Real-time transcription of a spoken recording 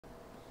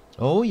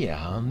Oh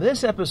yeah, on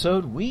this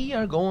episode we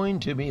are going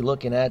to be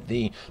looking at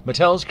the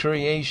Mattel's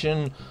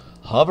creation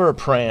Hover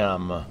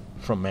Pram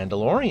from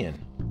Mandalorian.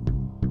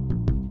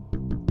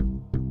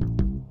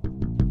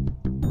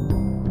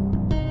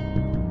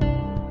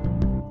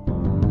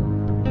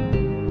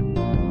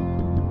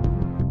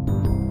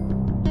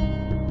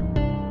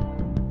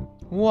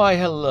 Why,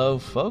 hello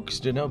folks,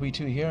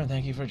 Danoby2 here, and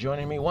thank you for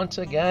joining me once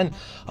again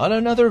on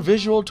another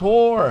visual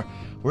tour.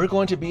 We're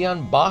going to be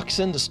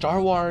unboxing the Star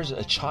Wars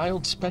A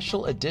Child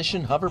Special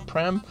Edition Hover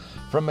Pram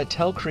from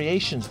Mattel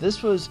Creations.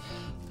 This was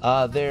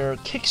their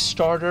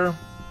Kickstarter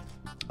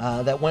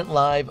that went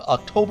live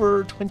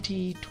October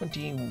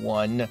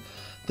 2021.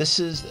 This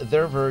is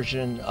their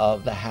version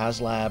of the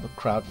HasLab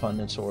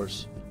crowdfunding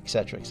source,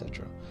 etc.,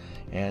 etc.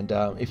 And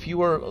if you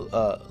were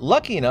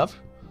lucky enough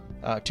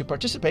to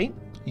participate,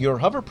 your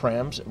hover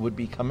prams would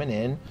be coming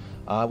in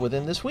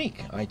within this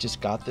week. I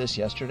just got this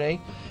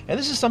yesterday, and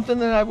this is something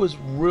that I was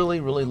really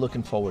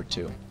looking forward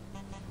to.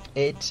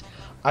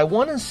 I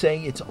want to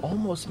say it's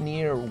almost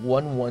near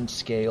 1:1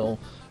 scale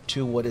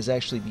to what is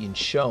actually being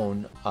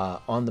shown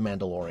on The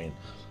Mandalorian.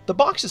 The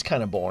box is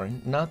kind of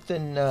boring,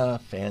 nothing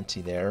fancy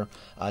there.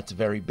 It's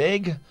very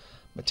big,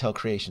 Mattel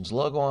Creations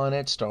logo on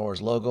it, Star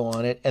Wars logo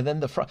on it, and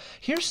then the frog.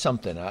 Here's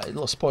something, a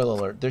little spoiler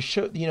alert. They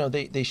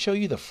show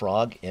you the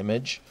frog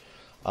image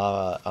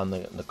on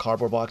the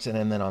cardboard box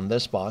and then on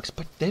this box,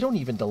 but they don't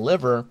even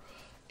deliver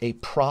a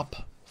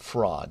prop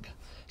frog.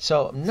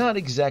 So I'm not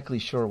exactly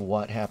sure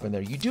what happened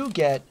there. You do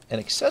get an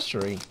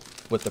accessory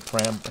with the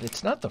pram, but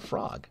it's not the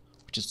frog,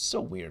 which is so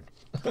weird.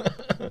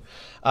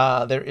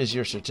 There is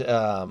your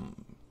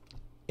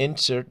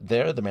insert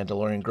there, the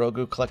Mandalorian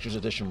Grogu Collector's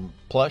Edition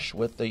plush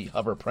with the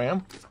hover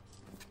pram.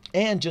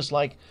 And just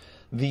like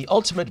the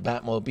Ultimate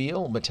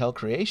Batmobile, Mattel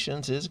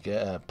Creations is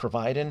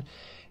providing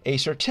a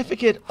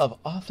certificate of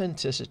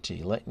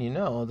authenticity, letting you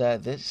know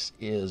that this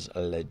is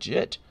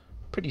legit.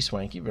 Pretty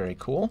swanky, very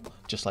cool,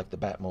 just like the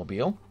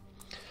Batmobile.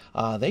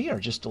 They are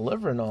just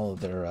delivering all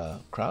of their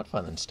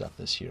crowdfunding stuff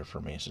this year for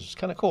me, so it's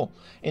kind of cool.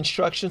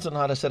 Instructions on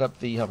how to set up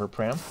the hover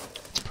pram.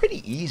 It's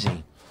pretty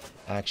easy,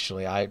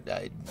 actually.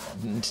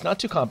 It's not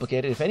too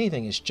complicated. If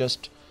anything, it's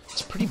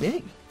pretty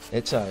big.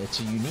 It's a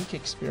unique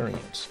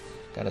experience.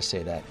 Gotta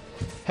say that.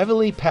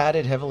 Heavily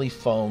padded, heavily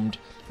foamed.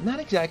 I'm not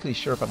exactly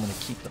sure if I'm going to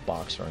keep the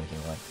box or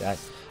anything like that.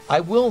 I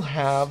will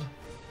have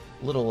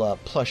little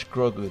plush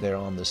Grogu there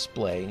on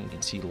display. You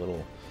can see a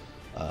little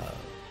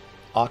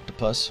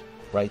octopus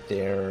right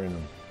there,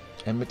 and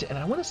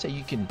I want to say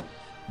you can.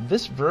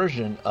 This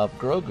version of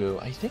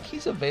Grogu, I think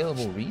he's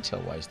available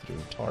retail-wise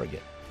through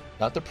Target.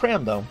 Not the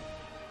pram though.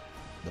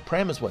 The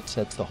pram is what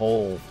sets the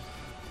whole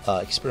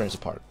experience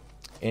apart.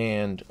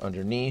 And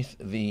underneath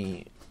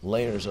the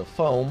layers of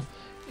foam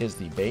is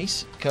the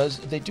base, because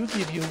they do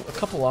give you a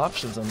couple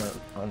options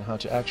on how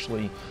to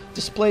actually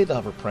display the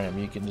hover pram.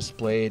 You can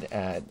display it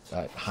at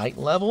height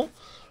level,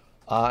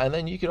 and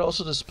then you could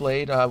also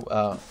display it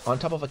on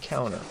top of a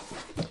counter.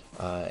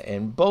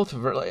 And both,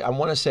 I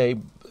want to say,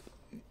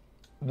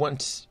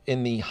 once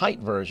in the height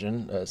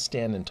version,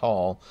 standing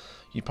tall,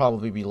 you'd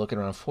probably be looking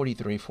around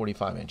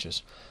 43-45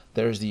 inches.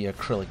 There's the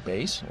acrylic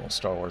base, a little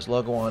Star Wars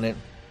logo on it.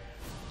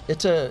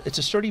 It's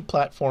a sturdy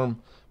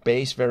platform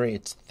base,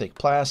 it's thick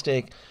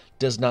plastic.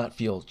 Does not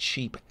feel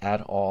cheap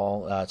at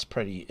all. It's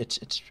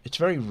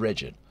very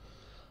rigid,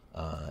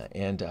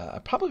 and I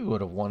probably would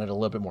have wanted a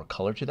little bit more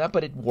color to that,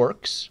 but it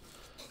works.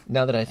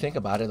 Now that I think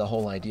about it, the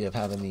whole idea of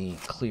having the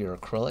clear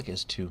acrylic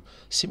is to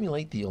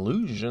simulate the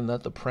illusion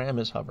that the pram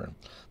is hovering.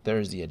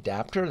 There's the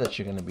adapter that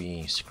you're going to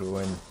be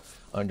screwing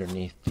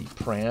underneath the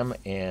pram,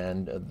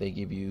 and they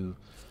give you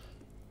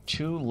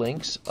 2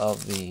 lengths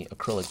of the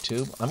acrylic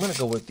tube. I'm going to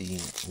go with the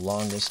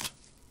longest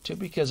tube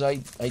because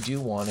I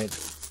do want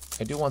it.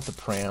 I do want the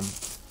pram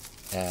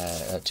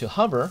to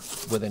hover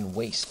within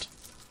waist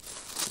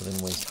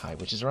height,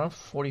 which is around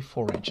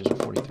 44 inches or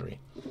 43.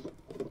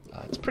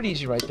 It's pretty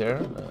easy right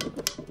there.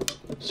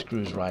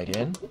 Screws right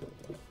in.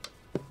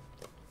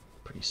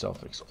 Pretty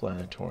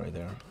self-explanatory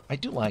there. I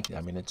do like that.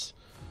 I mean, it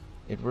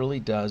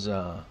really does.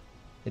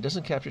 It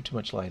doesn't capture too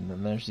much light. And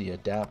then there's the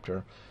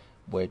adapter,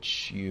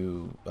 which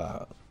you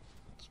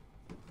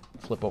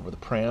flip over the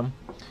pram.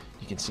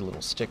 You can see a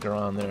little sticker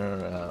on there,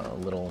 a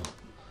little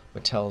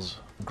Mattel's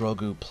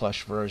Grogu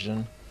plush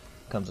version.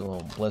 Comes in a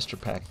little blister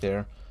pack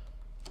there.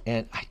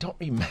 And I don't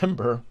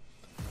remember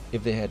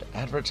if they had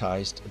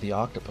advertised the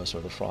octopus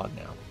or the frog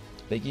now.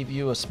 They give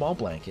you a small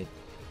blanket.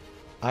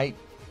 Yeah,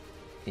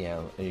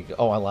 there you go.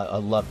 Oh, I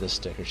love this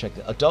sticker. Check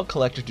the adult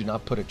collector, do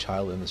not put a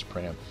child in this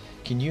pram.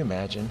 Can you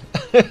imagine?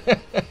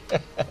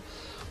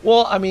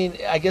 Well, I mean,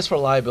 I guess for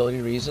liability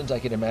reasons, I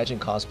can imagine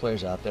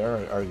cosplayers out there,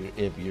 or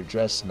if you're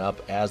dressing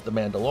up as the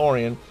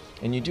Mandalorian,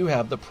 and you do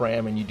have the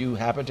pram, and you do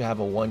happen to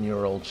have a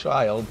 1-year-old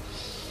child,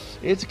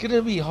 it's going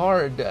to be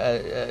hard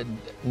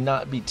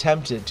not be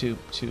tempted to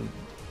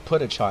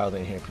put a child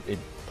in here. It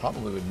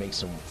probably would make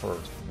some for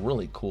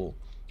really cool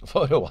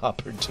photo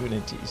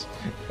opportunities.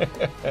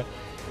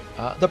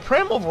 The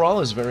pram overall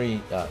is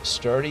very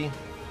sturdy.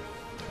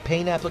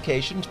 Paint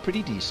application's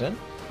pretty decent.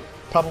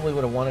 Probably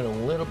would have wanted a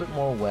little bit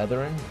more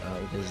weathering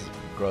because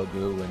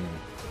Grogu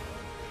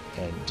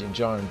and Din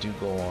Djarin do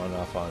go on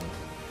off on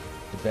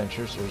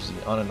Adventures. There's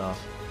the on and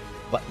off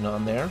button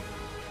on there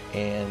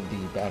and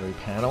the battery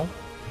panel.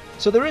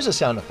 So there is a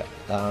sound effect.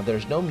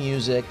 There's no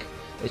music.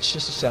 It's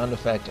just a sound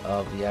effect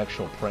of the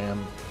actual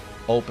Pram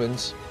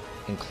opens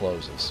and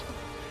closes.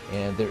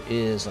 And there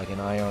is like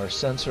an IR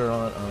sensor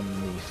on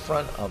the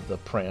front of the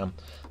Pram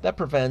that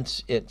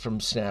prevents it from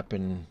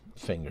snapping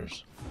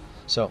fingers.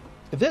 So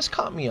this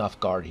caught me off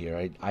guard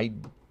here. I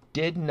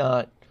did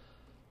not...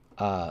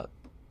 I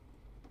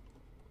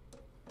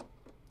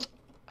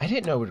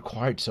didn't know it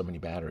required so many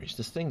batteries.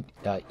 This thing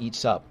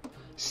eats up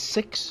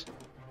 6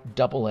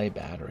 AA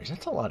batteries.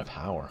 That's a lot of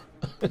power.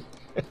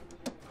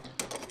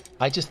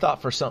 I just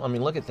thought for some... I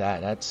mean, look at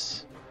that.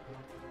 That's...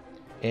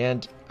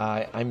 And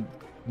I'm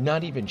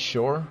not even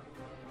sure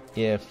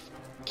if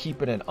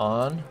keeping it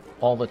on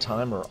all the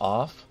time or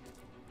off,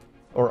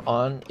 or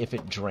on if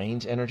it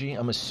drains energy.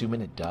 I'm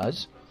assuming it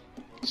does.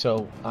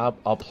 So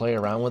I'll play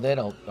around with it.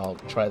 I'll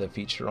try the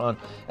feature on,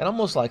 and I'll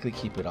most likely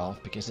keep it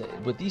off because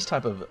with these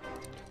type of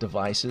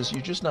devices,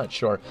 you're just not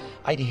sure.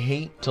 I'd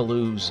hate to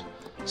lose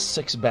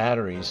 6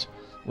 batteries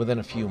within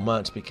a few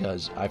months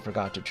because I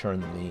forgot to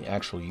turn the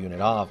actual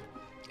unit off,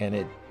 and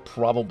it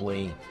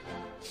probably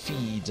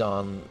feeds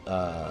on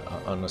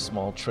a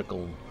small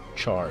trickle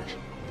charge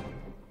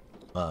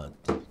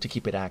to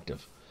keep it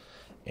active.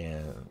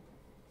 And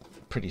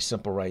pretty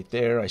simple right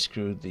there. I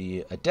screwed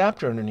the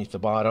adapter underneath the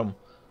bottom,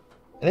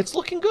 and it's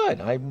looking good.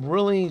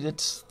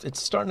 It's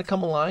starting to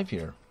come alive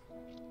here.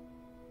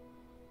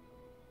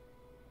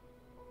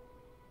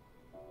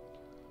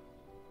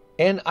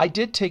 And I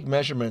did take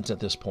measurements at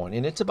this point,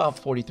 and it's about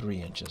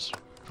 43 inches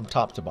from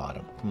top to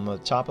bottom, from the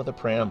top of the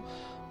Pram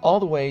all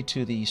the way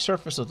to the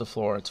surface of the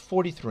floor. It's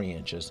 43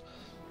 inches.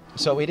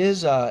 So it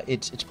is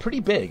it's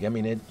pretty big. I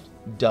mean, it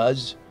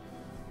does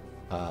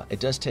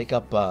take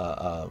up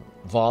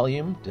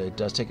volume. It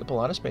does take up a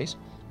lot of space.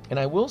 And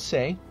I will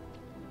say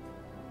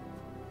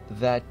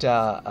that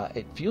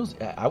it feels,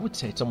 I would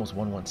say it's almost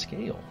 1:1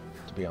 scale,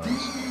 to be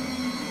honest.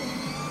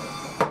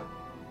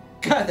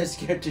 God, that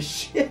scared the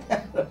shit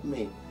out of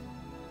me.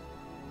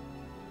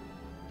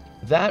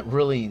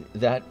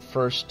 That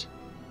first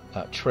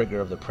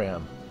trigger of the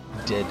Pram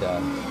did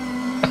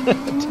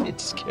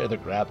scare the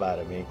crap out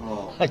of me.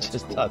 Oh, I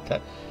just thought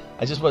that,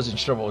 I just wasn't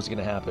sure what was going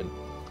to happen.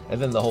 And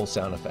then the whole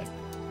sound effect.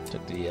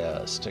 Took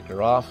the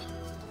sticker off.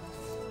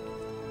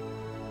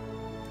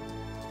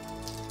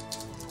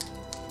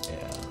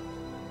 Yeah.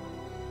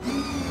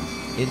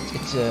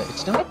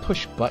 It's not a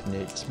push button.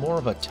 It's more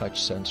of a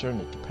touch sensor,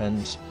 and it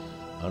depends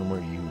on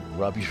where you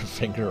rub your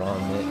finger on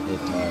it.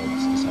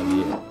 It's how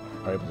you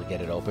are able to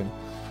get it open.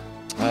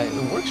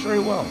 It works very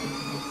well.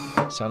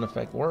 Sound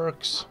effect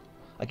works.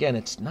 Again,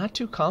 it's not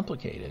too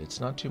complicated. It's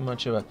not too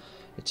much of a...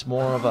 It's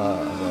more of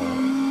a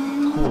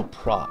cool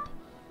prop.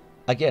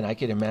 Again, I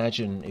could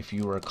imagine if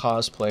you were a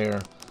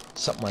cosplayer,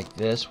 something like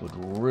this would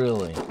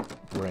really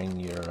bring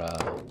your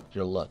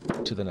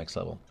look to the next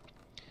level.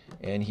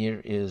 And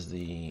here is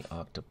the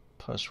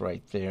octopus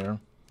right there.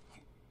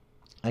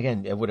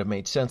 Again, it would have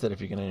made sense that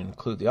if you're going to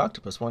include the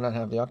octopus, why not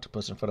have the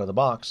octopus in front of the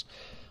box?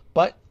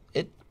 But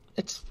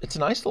it's a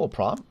nice little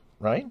prop,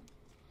 right?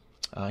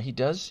 He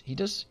does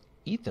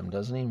eat them,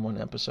 doesn't he, in one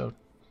episode?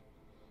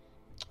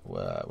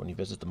 When you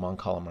visit the Mon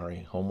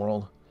Calamari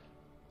homeworld.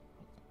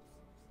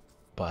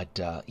 But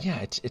yeah,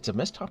 it's a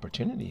missed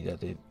opportunity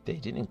that they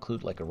didn't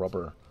include like a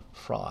rubber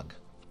frog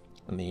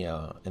in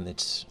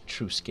its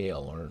true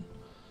scale. Or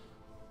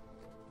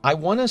I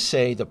want to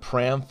say the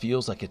Pram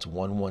feels like it's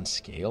 1:1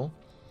 scale,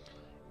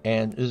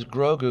 and this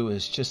Grogu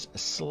is just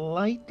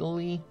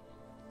slightly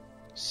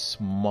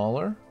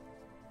smaller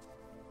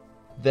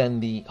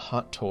than the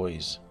Hot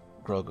Toys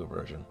Grogu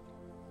version.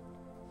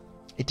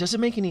 It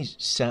doesn't make any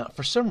sound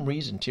for some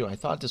reason too. I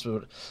thought this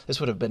would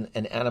have been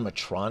an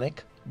animatronic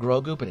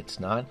Grogu, but it's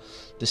not.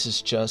 This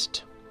is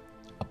just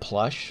a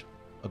plush,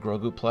 a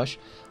Grogu plush.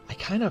 I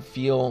kind of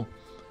feel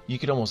you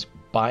could almost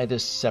buy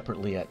this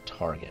separately at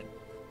Target.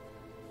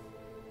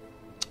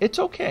 It's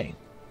okay.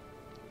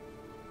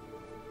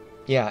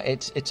 Yeah,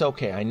 it's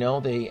okay. I know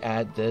they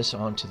add this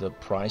onto the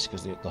price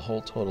because the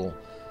whole total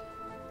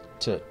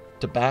to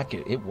back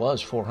it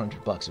was $400.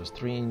 It was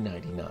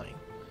 $399.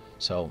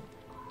 So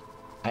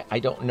I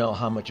don't know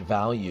how much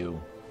value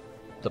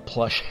the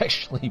plush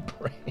actually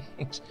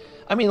brings.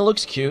 I mean, it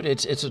looks cute.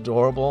 It's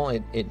adorable.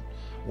 It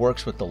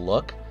works with the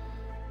look.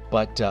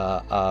 But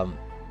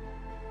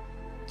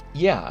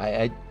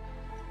yeah,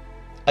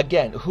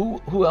 again,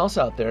 who else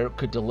out there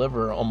could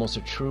deliver almost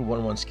a true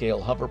 1:1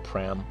 scale hover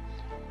Pram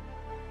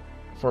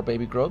for a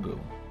baby Grogu?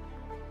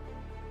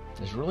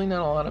 There's really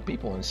not a lot of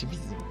people, and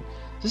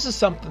this is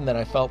something that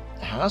I felt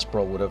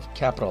Hasbro would have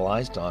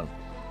capitalized on.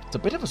 It's a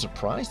bit of a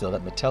surprise, though,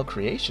 that Mattel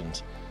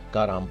Creations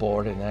got on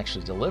board and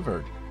actually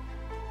delivered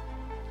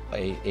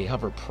a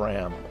hover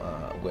Pram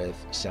with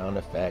sound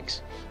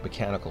effects,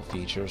 mechanical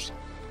features,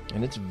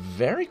 and it's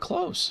very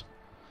close.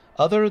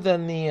 Other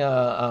than the,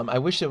 I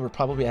wish they would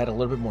probably add a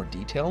little bit more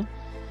detail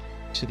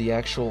to the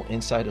actual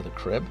inside of the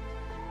crib.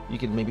 You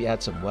can maybe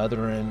add some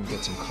weather in,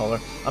 get some color.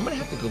 I'm going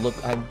to have to go look.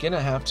 I'm going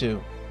to have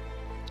to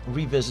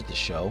revisit the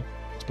show.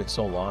 It's been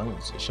so long.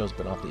 The show's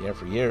been off the air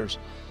for years.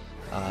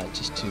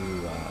 Just to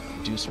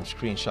do some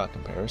screenshot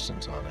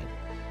comparisons on it.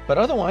 But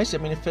otherwise, I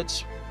mean, it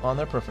fits on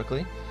there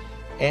perfectly.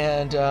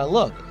 And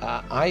look,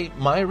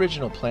 my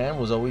original plan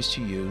was always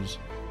to use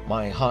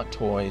my Hot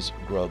Toys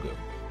Grogu.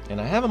 And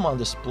I have him on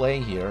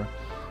display here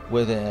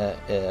with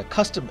a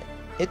custom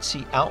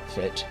Etsy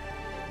outfit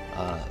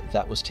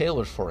that was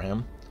tailored for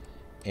him.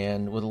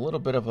 And with a little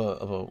bit of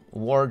a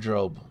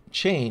wardrobe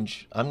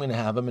change, I'm going to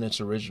have him in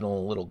its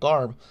original little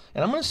garb.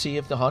 And I'm going to see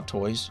if the Hot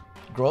Toys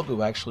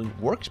Grogu actually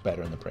works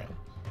better in the Pram.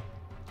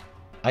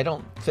 I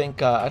don't think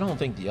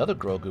the other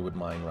Grogu would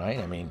mind, right?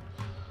 I mean,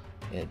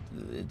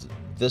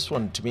 this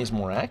one to me is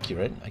more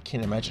accurate. I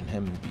can't imagine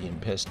him being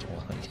pissed.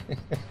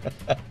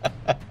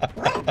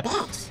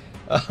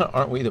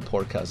 Aren't we the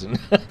poor cousin?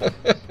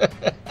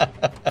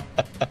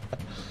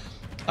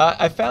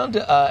 I found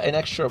an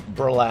extra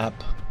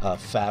burlap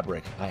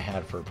fabric I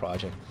had for a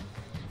project,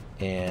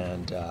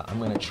 and I'm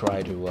going to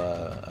try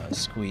to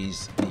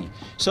squeeze the.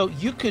 So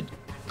you could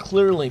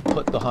clearly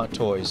put the Hot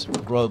Toys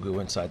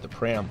Grogu inside the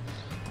Pram.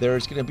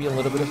 There's going to be a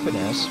little bit of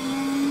finesse.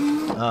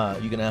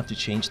 You're going to have to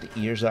change the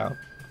ears out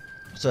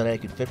so that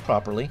it can fit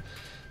properly.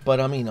 But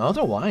I mean,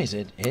 otherwise,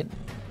 it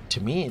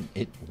to me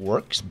it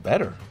works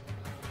better.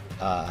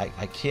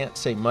 I can't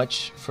say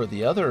much for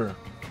the other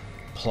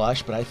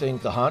plush, but I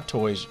think the Hot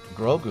Toys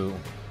Grogu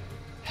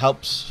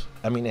helps.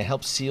 I mean, it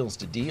helps seals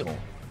the deal,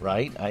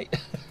 right?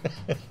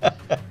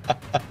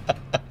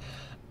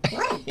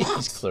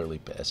 He's clearly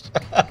pissed.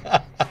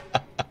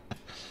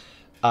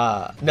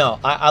 No,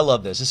 I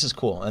love this. This is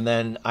cool. And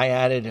then I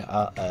added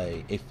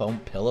a foam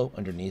pillow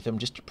underneath him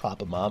just to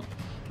prop him up,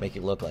 make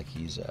it look like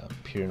he's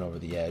peering over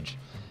the edge.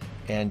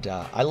 And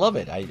I love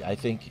it. I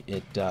think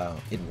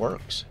it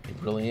works. It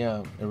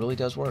really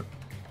does work.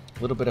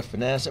 A little bit of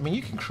finesse. I mean,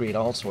 you can create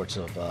all sorts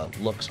of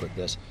looks with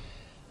this.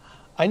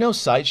 I know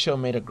Sideshow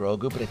made a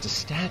Grogu, but it's a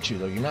statue,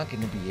 though. You're not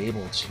going to be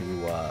able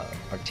to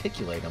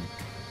articulate him.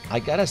 I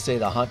gotta say,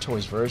 the Hot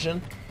Toys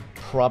version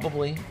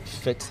probably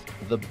fits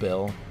the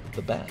bill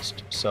the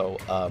best. So,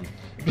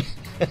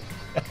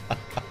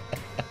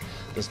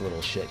 this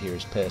little shit here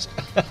is pissed.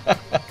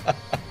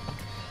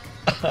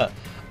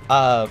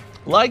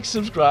 Like,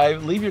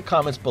 subscribe, leave your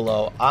comments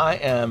below. I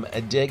am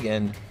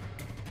digging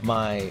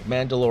my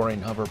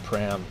Mandalorian hover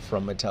pram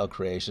from Mattel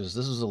Creations.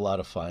 This was a lot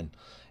of fun.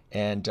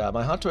 And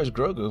my Hot Toys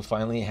Grogu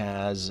finally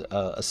has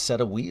a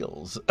set of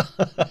wheels.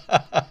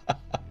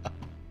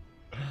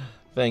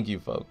 Thank you,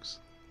 folks.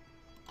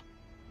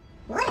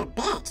 What a